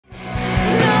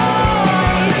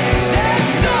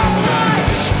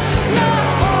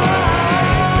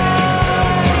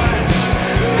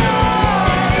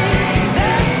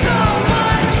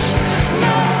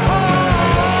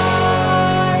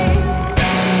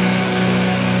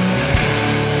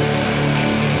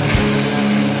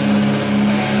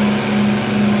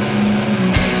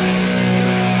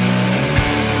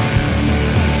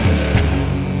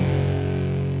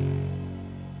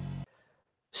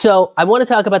So I want to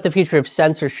talk about the future of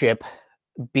censorship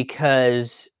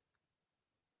because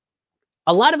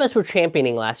a lot of us were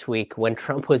championing last week when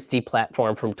Trump was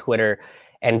deplatformed from Twitter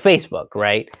and Facebook,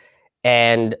 right?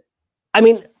 And I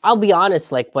mean, I'll be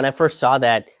honest, like when I first saw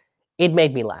that, it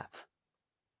made me laugh.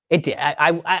 It did.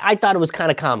 I thought it was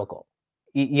kind of comical,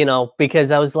 you know,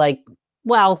 because I was like,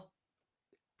 well,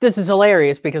 this is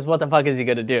hilarious because what the fuck is he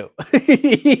gonna do?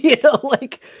 You know,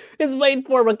 like his main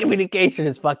form of communication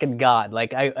is fucking God.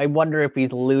 Like I wonder if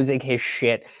he's losing his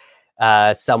shit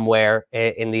somewhere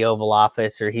in the Oval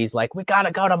Office, or he's like, we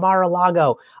gotta go to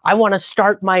Mar-a-Lago. I want to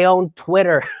start my own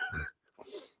Twitter.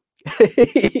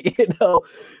 You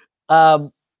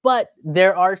know, but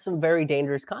there are some very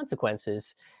dangerous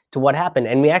consequences to what happened,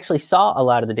 and we actually saw a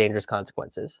lot of the dangerous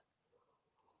consequences.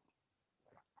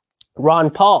 Ron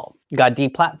Paul got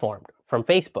deplatformed from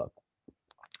Facebook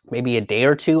maybe a day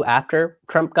or two after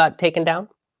Trump got taken down.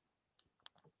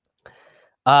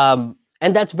 And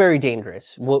that's very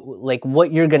dangerous.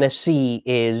 What you're going to see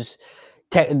is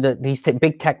these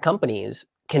big tech companies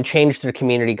can change their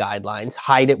community guidelines,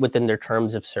 hide it within their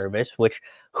terms of service, which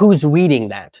who's reading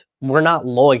that? We're not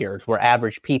lawyers. We're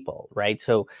average people, right?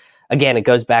 So again, it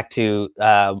goes back to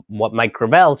what Mike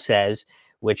Gravel says,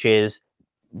 which is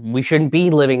we shouldn't be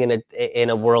living in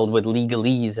a world with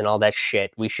legalese and all that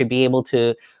shit. We should be able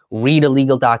to read a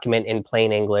legal document in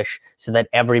plain English so that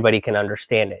everybody can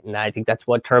understand it. And I think that's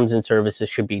what terms and services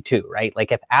should be too, right?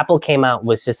 Like if Apple came out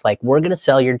was just like, we're going to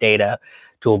sell your data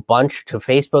to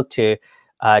Facebook, to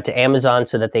Amazon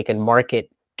so that they can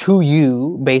market to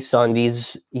you based on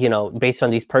these, you know, based on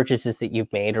these purchases that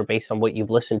you've made or based on what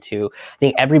you've listened to, I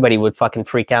think everybody would fucking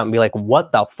freak out and be like,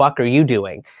 what the fuck are you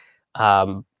doing?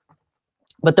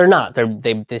 But they're not.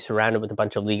 They're surrounded with a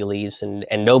bunch of legalese,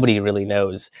 and nobody really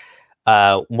knows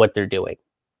what they're doing.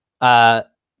 But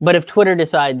if Twitter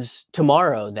decides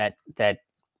tomorrow that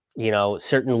you know,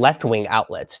 certain left-wing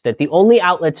outlets, that the only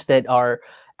outlets that are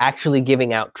actually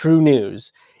giving out true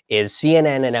news is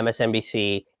CNN and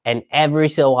MSNBC, and every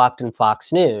so often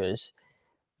Fox News,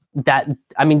 that,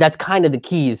 I mean, that's kind of the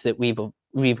keys that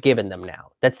we've given them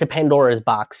now. That's the Pandora's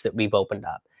box that we've opened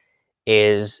up,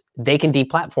 is they can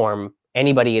deplatform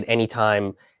anybody at any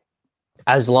time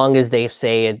as long as they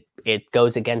say it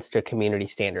goes against their community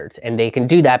standards. And they can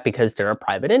do that because they're a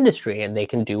private industry and they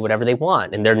can do whatever they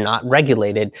want, and they're not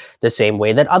regulated the same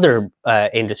way that other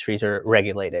industries are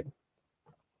regulated.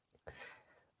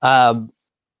 I'm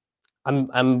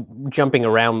jumping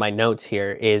around my notes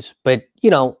here, but you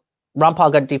know, Ron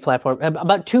Paul got deplatformed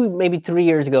about maybe 3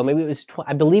 years ago. Maybe it was,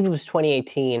 I believe it was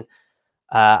 2018.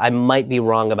 I might be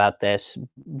wrong about this,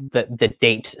 the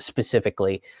date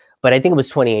specifically, but I think it was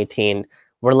 2018,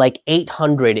 where like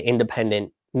 800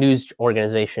 independent news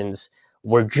organizations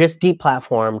were just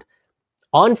deplatformed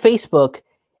on Facebook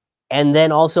and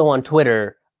then also on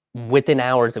Twitter within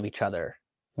hours of each other.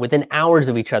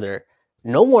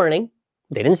 No warning.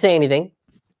 They didn't say anything.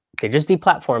 They just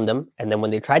deplatformed them. And then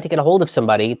when they tried to get a hold of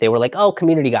somebody, they were like, oh,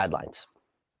 community guidelines.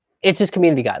 It's just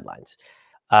community guidelines.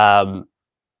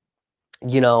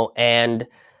 You know, and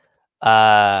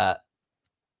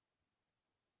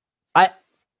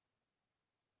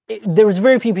there was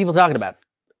very few people talking about it.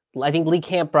 I think Lee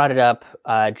Camp brought it up.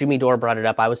 Jimmy Dore brought it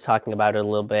up. I was talking about it a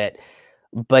little bit.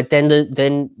 But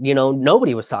then you know,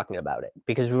 nobody was talking about it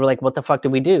because we were like, what the fuck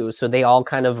did we do? So they all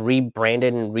kind of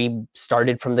rebranded and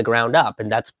restarted from the ground up.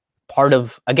 And that's part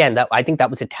of, again, that I think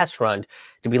that was a test run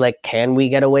to be like, can we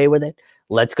get away with it?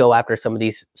 Let's go after some of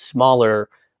these smaller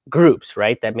groups,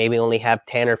 right, that maybe only have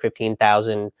 10 or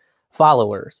 15,000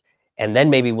 followers, and then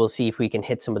maybe we'll see if we can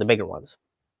hit some of the bigger ones.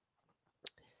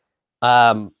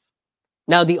 Now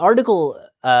the article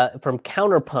from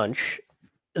Counterpunch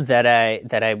that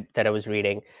I was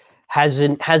reading has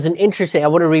an interesting, I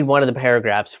want to read one of the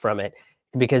paragraphs from it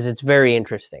because it's very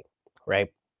interesting,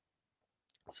 right?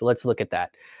 So let's look at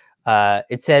that.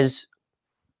 It says,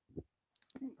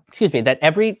 that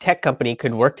every tech company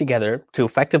could work together to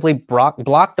effectively block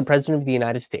the president of the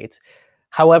United States.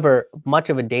 However, much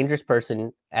of a dangerous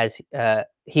person as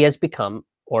he has become,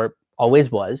 or always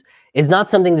was, is not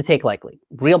something to take lightly.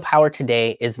 Real power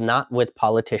today is not with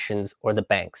politicians or the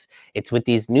banks. It's with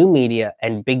these new media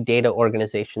and big data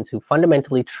organizations who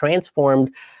fundamentally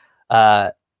transformed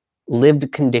lived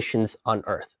conditions on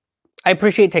Earth. I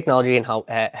appreciate technology and how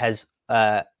it has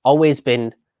always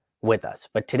been with us,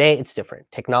 but today it's different.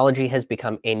 Technology has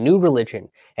become a new religion,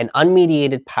 an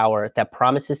unmediated power that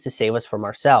promises to save us from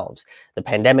ourselves. The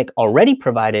pandemic already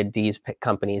provided these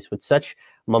companies with such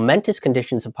momentous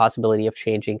conditions of possibility of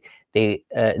changing the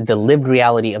lived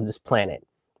reality of this planet.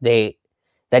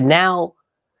 Now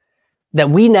that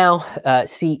we now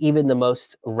see even the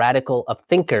most radical of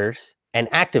thinkers and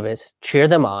activists cheer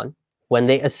them on when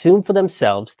they assume for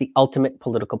themselves the ultimate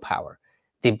political power,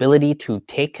 the ability to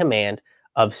take command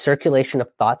of circulation of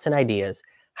thoughts and ideas,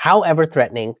 however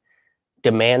threatening,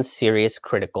 demands serious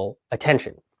critical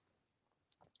attention.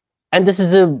 And this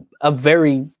is a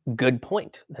very good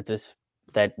point that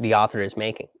the author is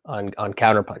making on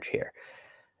Counterpunch here.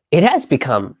 It has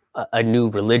become a new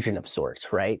religion of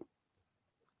sorts, right?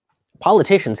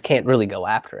 Politicians can't really go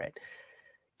after it.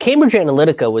 Cambridge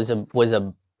Analytica was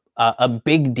a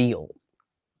big deal,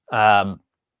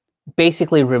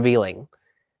 basically revealing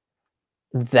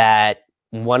that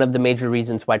one of the major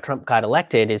reasons why Trump got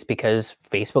elected is because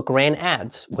Facebook ran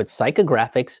ads with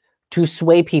psychographics to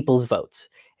sway people's votes.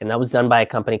 And that was done by a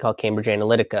company called Cambridge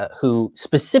Analytica, who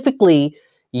specifically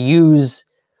use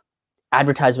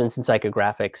advertisements and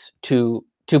psychographics to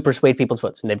persuade people's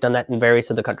votes. And they've done that in various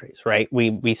other countries, right?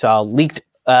 We saw leaked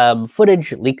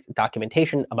footage, leaked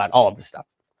documentation about all of this stuff.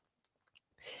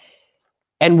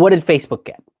 And what did Facebook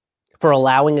get for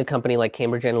allowing a company like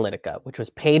Cambridge Analytica, which was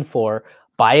paid for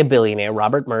by a billionaire,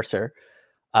 Robert Mercer,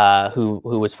 who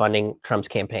was funding Trump's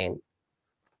campaign?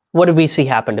 What did we see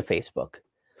happen to Facebook?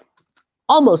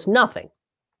 Almost nothing.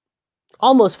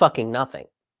 Almost fucking nothing.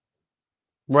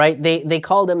 Right? They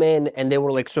called him in and they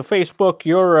were like, so Facebook,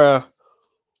 you're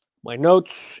my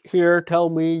notes here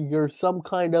tell me you're some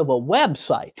kind of a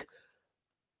website.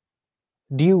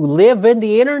 Do you live in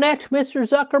the internet, Mr.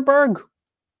 Zuckerberg?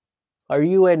 Are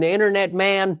you an internet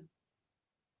man?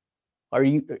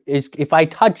 If I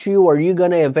touch you, are you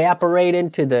going to evaporate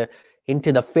into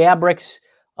the fabrics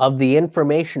of the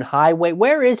information highway?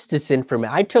 Where is this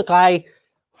information? I took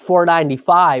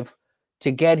I-495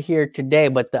 to get here today,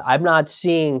 but I'm not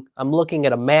seeing, I'm looking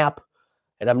at a map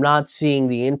and I'm not seeing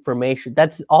the information.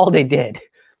 That's all they did.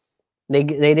 They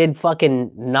did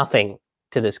fucking nothing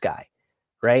to this guy,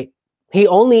 right? He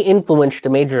only influenced a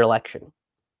major election.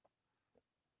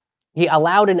 He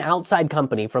allowed an outside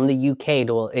company from the UK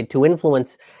to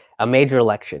influence a major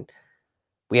election.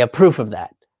 We have proof of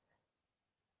that.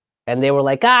 And they were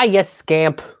like, you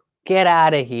scamp, get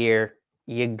out of here,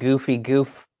 you goofy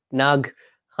goof nug,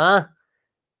 huh?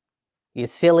 You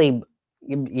silly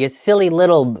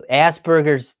little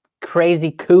Asperger's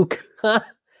crazy kook, huh?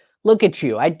 Look at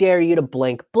you. I dare you to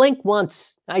blink. Blink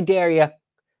once. I dare you.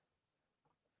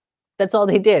 That's all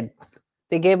they did.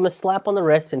 They gave him a slap on the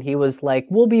wrist and he was like,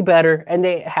 we'll be better. And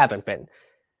they haven't been.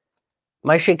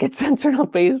 My shit gets censored on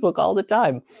Facebook all the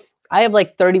time. I have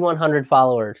like 3,100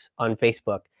 followers on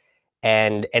Facebook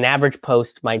and an average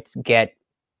post might get,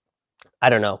 I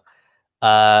don't know,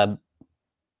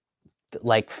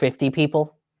 like 50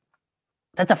 people.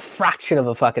 That's a fraction of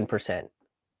a fucking percent.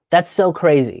 That's so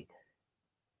crazy.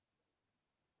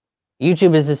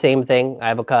 YouTube is the same thing. I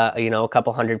have a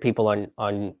couple hundred people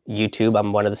on YouTube.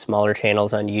 I'm one of the smaller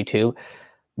channels on YouTube,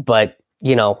 but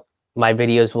my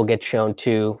videos will get shown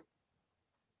to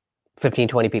 15,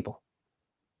 20 people.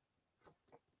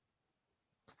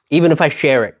 Even if I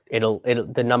share it,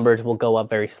 the numbers will go up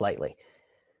very slightly.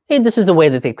 Hey, this is the way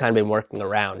that they've kind of been working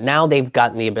around. Now they've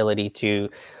gotten the ability to,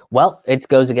 well, it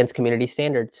goes against community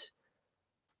standards.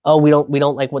 Oh, we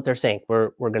don't like what they're saying. We're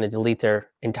going to delete their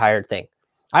entire thing.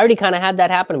 I already kind of had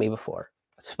that happen to me before.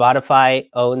 Spotify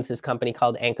owns this company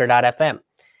called Anchor.fm.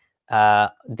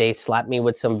 They slapped me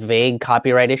with some vague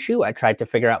copyright issue. I tried to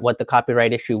figure out what the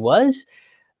copyright issue was.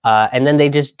 And then they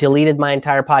just deleted my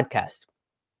entire podcast.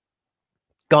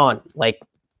 Gone. Like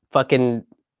fucking,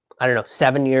 I don't know,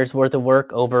 7 years worth of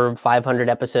work, over 500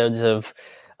 episodes of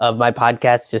my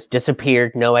podcast just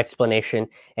disappeared. No explanation.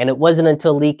 And it wasn't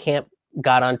until Lee Camp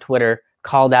got on Twitter,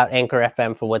 called out Anchor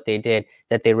FM for what they did,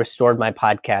 that they restored my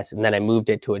podcast, and then I moved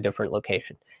it to a different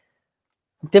location.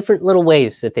 Different little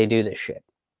ways that they do this shit.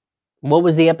 What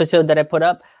was the episode that I put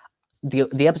up?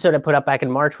 The episode I put up back in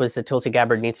March was that Tulsi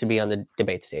Gabbard needs to be on the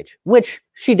debate stage, which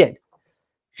she did.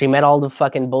 She met all the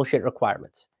fucking bullshit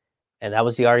requirements. And that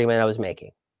was the argument I was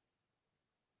making.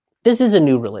 This is a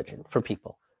new religion for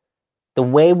people. The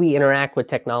way we interact with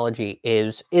technology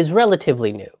is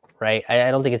relatively new. Right? I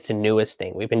don't think it's the newest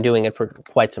thing. We've been doing it for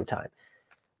quite some time.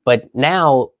 But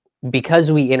now,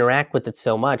 because we interact with it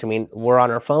so much, I mean, we're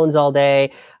on our phones all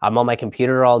day. I'm on my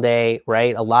computer all day,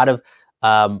 right? A lot of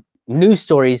news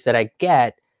stories that I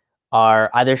get are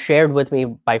either shared with me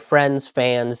by friends,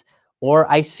 fans, or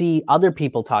I see other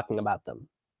people talking about them.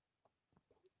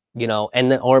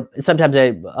 Or sometimes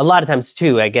a lot of times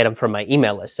too, I get them from my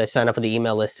email list. I sign up for the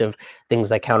email list of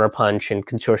things like Counterpunch and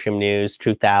Consortium News,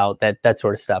 Truth Out, that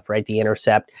sort of stuff, right? The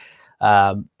Intercept,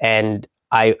 and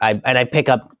I pick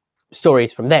up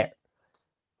stories from there.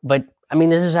 But I mean,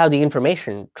 this is how the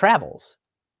information travels.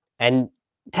 And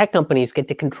tech companies get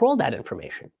to control that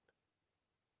information.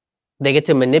 They get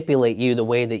to manipulate you the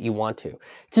way that you want to.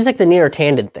 It's just like the Neera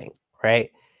Tanden thing,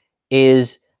 right?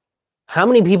 Is how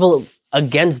many people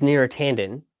against Neera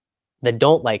Tanden that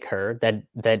don't like her,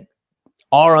 that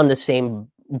are on the same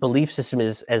belief system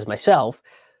as myself,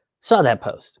 saw that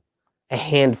post? A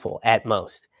handful at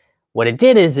most. What it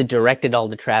did is it directed all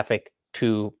the traffic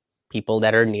to people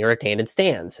that are Neera Tanden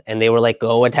stands, and they were like,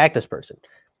 go attack this person.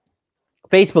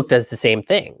 Facebook does the same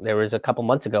thing. There was a couple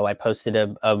months ago, I posted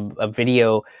a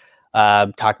video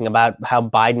talking about how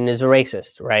Biden is a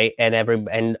racist, right?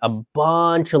 And a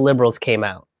bunch of liberals came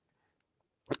out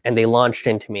and they launched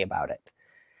into me about it.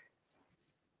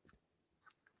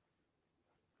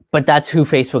 But that's who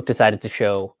Facebook decided to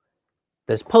show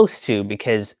this post to,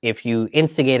 because if you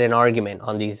instigate an argument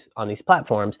on these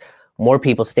platforms, more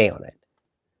people stay on it.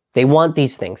 They want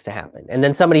these things to happen. And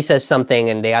then somebody says something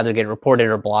and they either get reported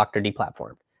or blocked or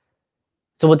deplatformed.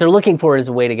 So what they're looking for is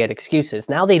a way to get excuses.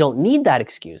 Now they don't need that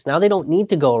excuse. Now they don't need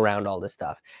to go around all this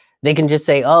stuff. They can just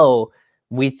say, oh,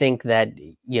 we think that,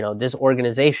 this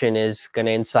organization is going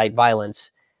to incite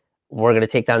violence. We're going to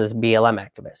take down this BLM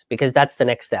activist, because that's the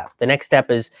next step. The next step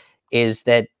is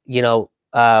that,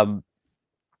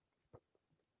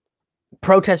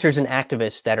 protesters and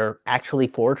activists that are actually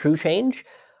for true change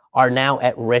are now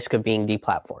at risk of being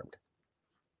deplatformed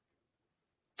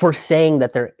for saying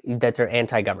that they're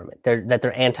anti-government, that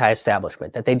they're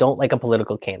anti-establishment, that they don't like a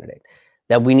political candidate,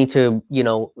 that we need to,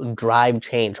 drive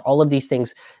change. All of these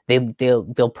things,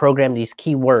 they'll program these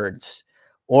keywords,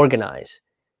 organize,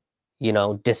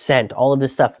 dissent, all of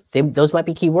this stuff. Those might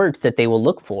be keywords that they will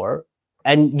look for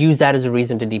and use that as a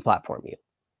reason to deplatform you.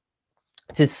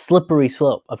 It's a slippery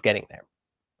slope of getting there.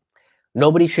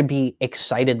 Nobody should be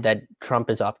excited that Trump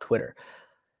is off Twitter.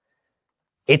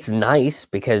 It's nice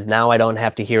because now I don't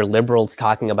have to hear liberals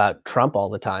talking about Trump all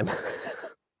the time.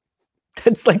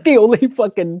 That's like the only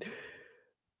fucking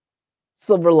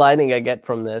silver lining I get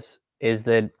from this, is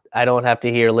that I don't have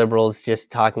to hear liberals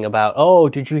just talking about, oh,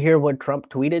 did you hear what Trump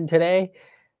tweeted today?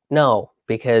 No,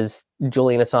 because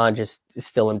Julian Assange is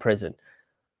still in prison.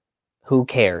 Who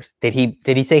cares? Did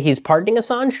he say he's pardoning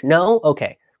Assange? No?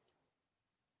 Okay.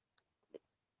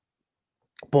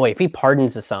 Boy, if he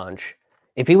pardons Assange,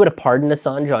 if he would have pardoned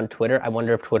Assange on Twitter, I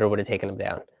wonder if Twitter would have taken him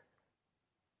down.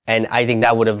 And I think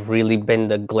that would have really been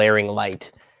the glaring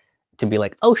light to be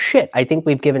like, oh shit, I think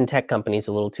we've given tech companies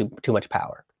a little too much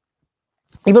power.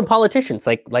 Even politicians,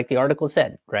 like the article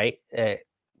said, right?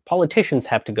 Politicians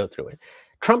have to go through it.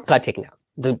 Trump got taken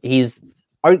out. He's,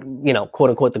 quote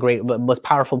unquote, the most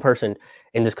powerful person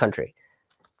in this country.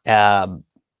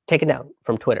 Taken down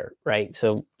from Twitter, right?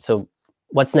 So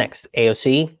what's next?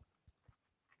 AOC?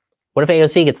 What if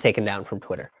AOC gets taken down from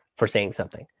Twitter for saying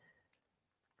something?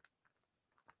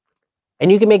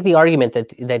 And you can make the argument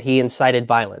that he incited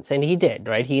violence, and he did,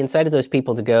 right? He incited those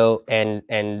people to go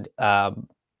and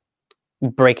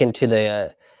break into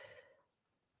the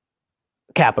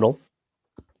Capitol.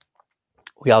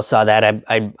 We all saw that.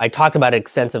 I talked about it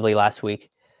extensively last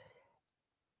week.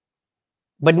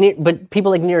 But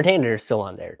people like Neera Tanden are still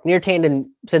on there. Neera Tanden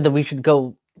said that we should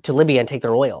go to Libya and take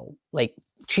their oil. Like,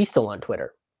 she's still on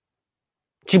Twitter.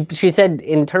 She said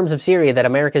in terms of Syria that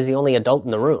America is the only adult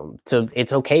in the room, so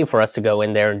it's okay for us to go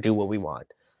in there and do what we want.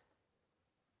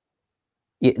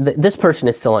 This person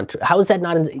is still on Twitter. How is that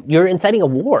not? You're inciting a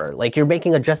war. Like, you're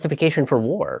making a justification for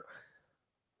war.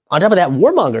 On top of that,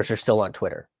 warmongers are still on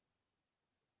Twitter.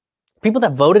 People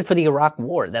that voted for the Iraq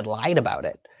war, that lied about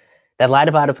it, that lied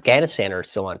about Afghanistan, are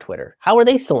still on Twitter. How are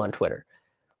they still on Twitter?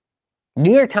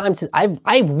 New York Times,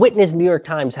 I've witnessed New York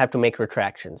Times have to make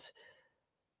retractions.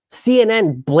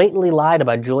 CNN blatantly lied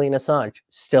about Julian Assange,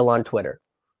 still on Twitter,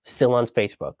 still on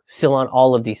Facebook, still on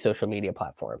all of these social media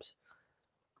platforms.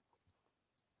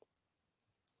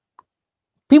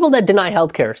 People that deny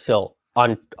healthcare still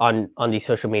on these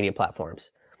social media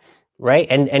platforms, right?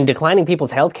 And declining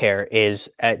people's healthcare is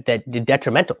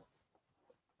detrimental.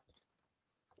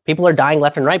 People are dying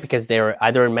left and right because they're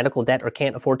either in medical debt or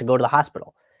can't afford to go to the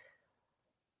hospital,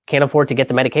 can't afford to get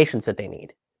the medications that they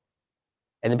need.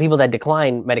 And the people that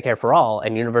decline Medicare for all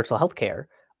and universal health care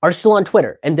are still on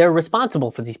Twitter, and they're responsible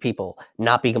for these people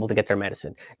not being able to get their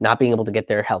medicine, not being able to get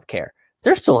their health care.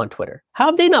 They're still on Twitter. How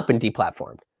have they not been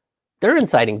deplatformed? They're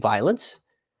inciting violence.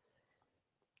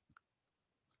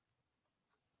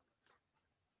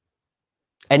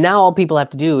 And now all people have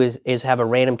to do is have a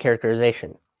random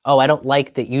characterization. Oh, I don't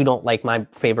like that you don't like my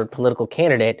favorite political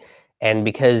candidate, and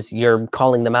because you're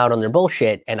calling them out on their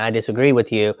bullshit and I disagree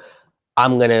with you,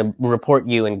 I'm going to report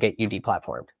you and get you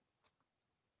deplatformed.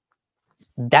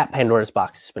 that Pandora's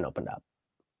box has been opened up.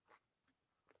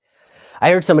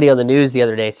 I heard somebody on the news the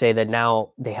other day say that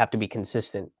now they have to be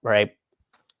consistent, right?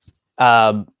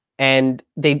 And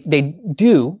they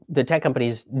do, the tech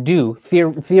companies do,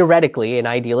 theoretically and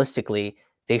idealistically,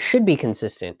 they should be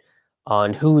consistent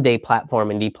on who they platform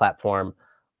and deplatform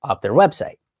off their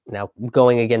website. Now,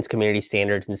 going against community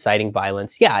standards, inciting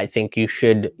violence, yeah, I think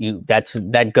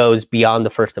that goes beyond the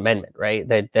First Amendment, right?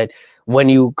 That when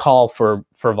you call for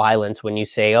violence, when you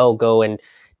say, oh, go and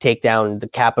take down the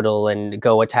Capitol and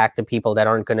go attack the people that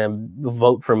aren't going to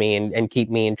vote for me and keep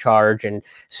me in charge and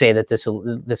say that this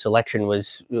election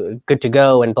was good to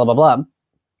go and blah, blah,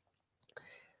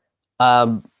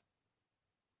 blah.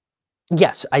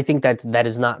 Yes, I think that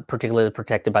is not particularly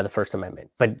protected by the First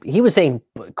Amendment. But he was saying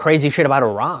crazy shit about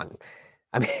Iran.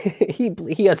 I mean,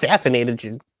 he assassinated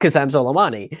Qasem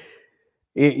Soleimani.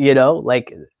 You know,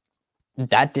 like,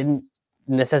 that didn't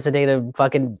necessitate a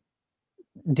fucking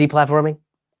deplatforming.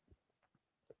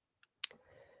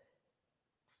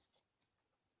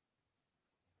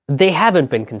 They haven't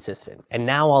been consistent. And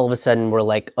now all of a sudden we're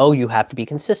like, oh, you have to be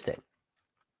consistent.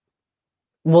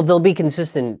 Well, they'll be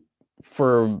consistent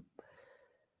for,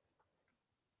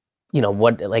 you know,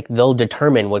 what, like, they'll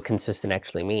determine what consistent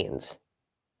actually means.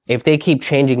 If they keep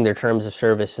changing their terms of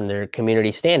service and their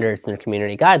community standards and their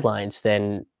community guidelines,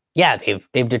 then yeah,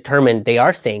 they've determined they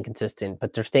are staying consistent,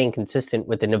 but they're staying consistent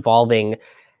with an evolving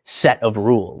set of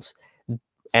rules,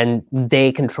 and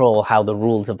they control how the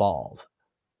rules evolve.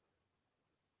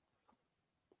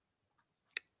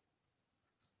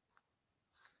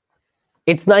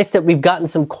 It's nice that we've gotten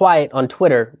some quiet on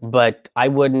Twitter, but I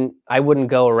wouldn't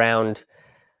go around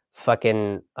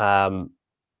fucking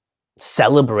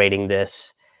celebrating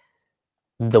this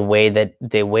the way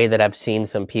that I've seen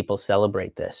some people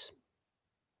celebrate this.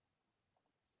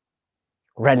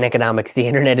 Red economics, the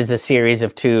internet is a series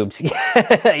of tubes.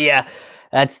 Yeah,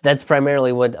 that's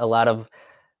primarily what a lot of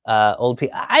old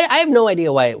people. I have no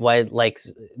idea why like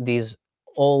these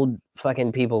old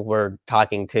fucking people were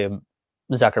talking to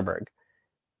Zuckerberg.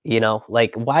 You know,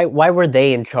 like, why were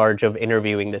they in charge of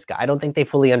interviewing this guy? I don't think they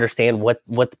fully understand what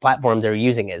the platform they're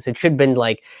using is. It should have been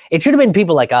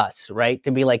people like us, right?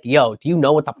 To be like, yo, do you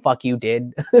know what the fuck you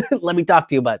did? Let me talk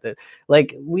to you about this.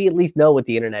 Like, we at least know what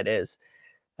the internet is.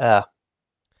 Thank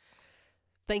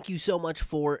you so much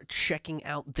for checking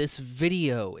out this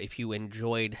video. If you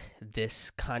enjoyed this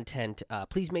content,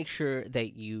 please make sure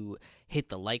that you hit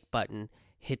the like button,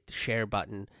 hit the share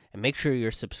button, and make sure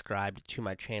you're subscribed to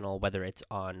my channel, whether it's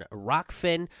on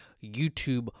Rockfin,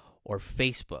 YouTube, or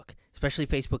Facebook. Especially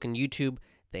Facebook and YouTube,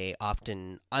 they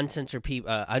often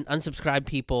unsubscribe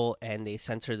people, and they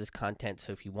censor this content.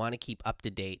 So if you want to keep up to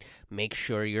date, make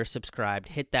sure you're subscribed,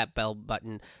 hit that bell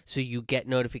button so you get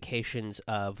notifications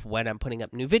of when I'm putting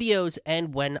up new videos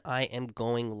and when I am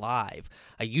going live.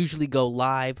 I usually go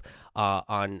live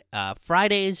on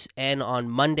Fridays and on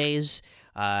Mondays.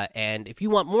 And if you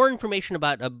want more information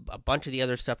about a bunch of the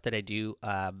other stuff that I do,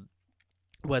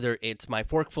 whether it's my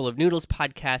Forkful of Noodles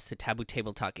podcast, the Taboo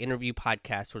Table Talk interview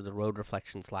podcast, or the Road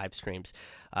Reflections live streams,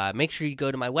 make sure you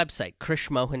go to my website,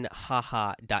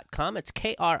 krishmohanhaha.com. It's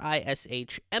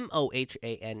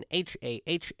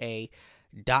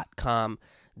KRISHMOHANHAHA.com.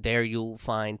 There you'll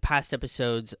find past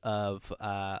episodes of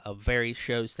various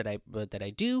shows that I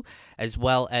do, as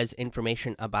well as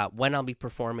information about when I'll be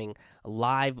performing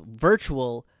live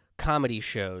virtual comedy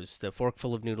shows, the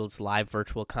Forkful of Noodles live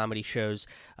virtual comedy shows.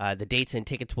 The dates and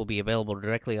tickets will be available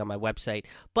directly on my website.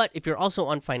 But if you're also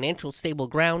on financial stable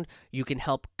ground, you can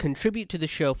help contribute to the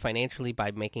show financially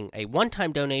by making a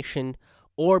one-time donation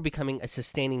or becoming a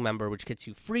sustaining member, which gets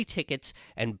you free tickets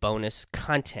and bonus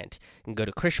content. You can go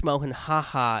to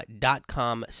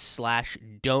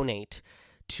krishmohanhaha.com/donate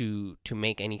to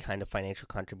make any kind of financial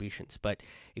contributions. But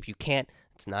if you can't,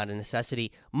 it's not a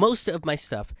necessity. Most of my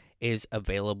stuff is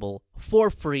available for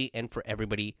free and for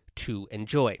everybody to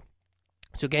enjoy.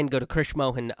 So again, go to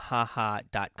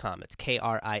krishmohanhaha.com. It's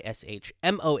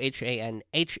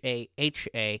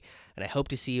KRISHMOHANHAHA, and I hope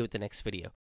to see you at the next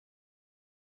video.